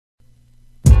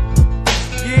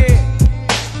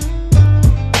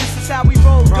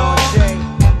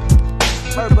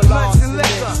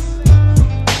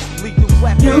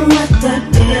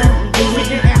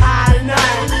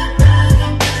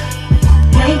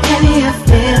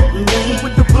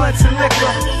blunts and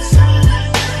liquor.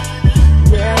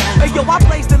 Hey yo, I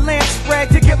blaze the lamp spread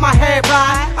to get my head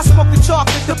right. I smoke the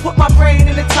chocolate to put my brain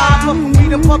in the time. Look for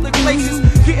weed in public places,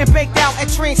 getting baked out at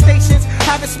train stations,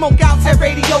 having smoke outs at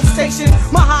radio stations.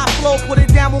 My high flow, put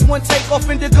it down with one take off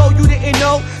indigo. You didn't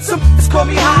know? Some call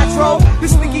me Hydro.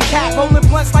 This sneaky cat rolling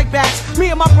blunts like bats. Me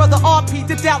and my brother RP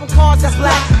dipped out in cars that's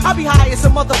black. I be high as a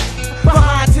mother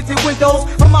behind tinted windows.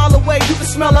 A mile away, you can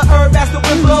smell the herb as the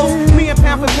wind blows. Me and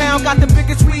pound for pound got the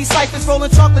biggest weed ciphers,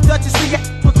 rolling chocolate Dutchess.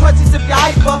 React with clutches if you're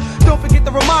hyper. Don't forget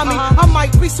to remind me, I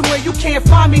might be somewhere you can't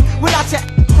find me without your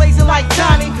blazing like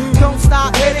Johnny. Don't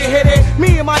stop, hit it.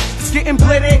 Me and my getting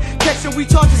blitted, catching we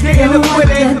charges, getting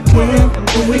acquitted.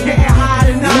 We getting high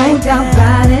tonight. No doubt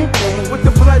about it. With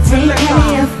the bloods and liquor. Can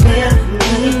you feel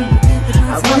me?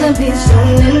 I wanna be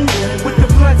showing you. With the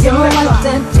bloods You're and what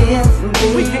the liquor. deal for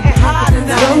me. We getting high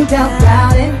tonight. No doubt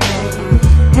about it.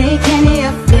 Hey, can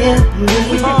you feel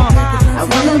me? I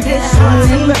wanna be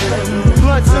showing you.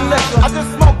 Bloods and liquor. I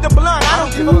just smoked the blunt, I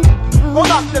don't give a roll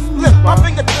out this flip, my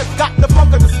fingertips got the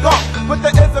funk of the skunk. Put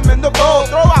the ism in the bowl,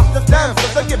 throw out the stems so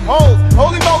they get holes.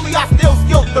 Holy moly, I still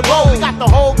skilled the roll. We got the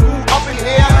whole crew up in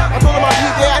here. I told him I'd be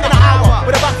there in an hour.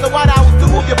 With a box of white owls to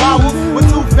move your bowels. With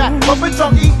two fat, pumping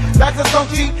chunky, bags of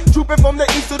chunky. Trooping from the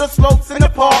east to the slopes in the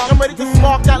park. I'm ready to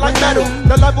spark that like metal.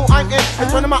 The level I'm in, and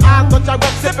turning my eyes, touch I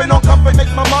rep, sipping on comfort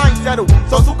makes my mind settle.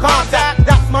 Social contact,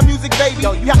 that's my music, baby.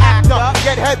 You act up,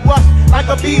 get head rushed like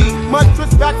a bee. Much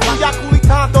respect for your coolie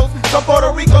condos. Some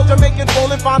Puerto Rico, Jamaican,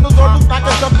 falling fondles, or loose like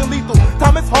something lethal.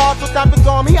 Time is hard, so tap is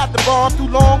on me at the bomb. Too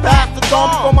long, past the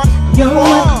storm before my You're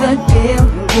what the deal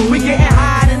for me. We getting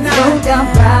high tonight. No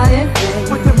doubt about it.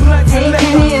 With the bloods Hey, and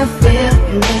can liquor. you feel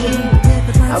me?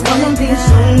 I wanna be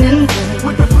showing you.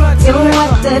 With the bloods You're and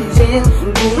what the liquor. deal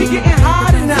for We me. getting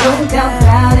high No tonight. doubt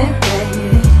about it.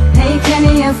 Hey, can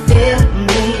you feel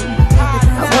me?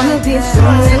 I wanna be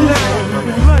showing you.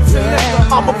 Bloods and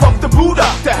liquor. I'ma fuck the Buddha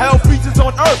to hell reaches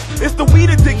on earth. It's the weed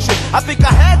addiction. I think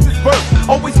I had since birth.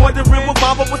 Always wondering what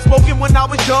mama was smoking when I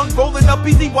was young. Rolling up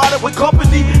easy water with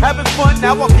company, having fun.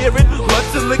 Now I'm hearing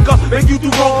blunts and liquor make you do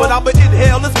wrong, but I'ma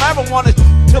inhale this marijuana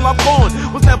till I'm gone.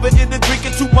 Was never into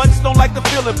drinking too much, don't like the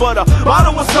feeling, but a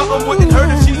bottle of something wouldn't hurt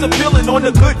if she's a feeling on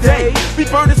a good day. Be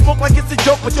burning smoke like it's a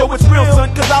joke, but yo, it's real,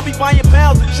 son, cause I'll be buying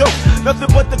pounds of choke. Nothing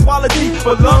but the quality,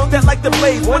 but lungs that like the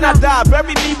blaze. When I die,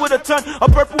 bury me with a ton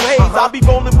of purple haze. I'll be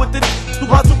rolling with the who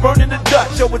hustle burning the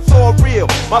Dutch. Yo, it's all real,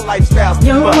 my lifestyle's too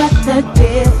You're much. what the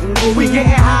deal for me. We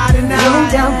getting high No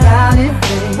tonight. doubt about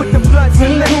it. With the bloods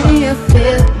Hey, and can liquor. you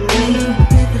feel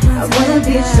me? I wanna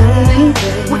be showing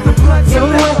you. With the bloods You're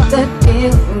and what liquor. the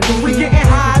deal for me. We getting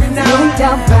high No tonight.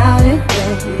 doubt about it.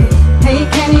 Hey,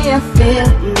 can you feel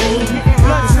me?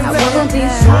 Bloods and I liquor. wanna be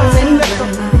showing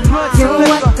you. Bloods and You're liquor.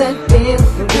 what the